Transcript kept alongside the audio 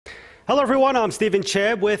Hello everyone, I'm Steven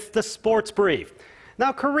Choi with the Sports Brief.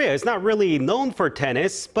 Now, Korea is not really known for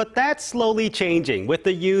tennis, but that's slowly changing with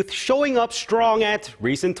the youth showing up strong at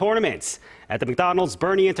recent tournaments. At the McDonald's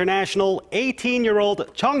Burnie International,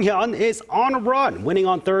 18-year-old Chung Hyeon is on a run, winning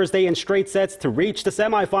on Thursday in straight sets to reach the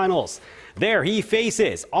semifinals. There he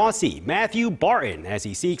faces Aussie Matthew Barton as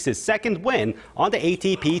he seeks his second win on the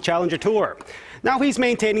ATP Challenger Tour. Now he's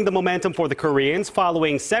maintaining the momentum for the Koreans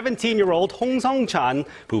following 17-year-old Hong Seong-chan,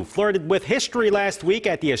 who flirted with history last week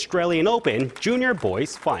at the Australian Open Junior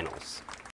Boys Finals.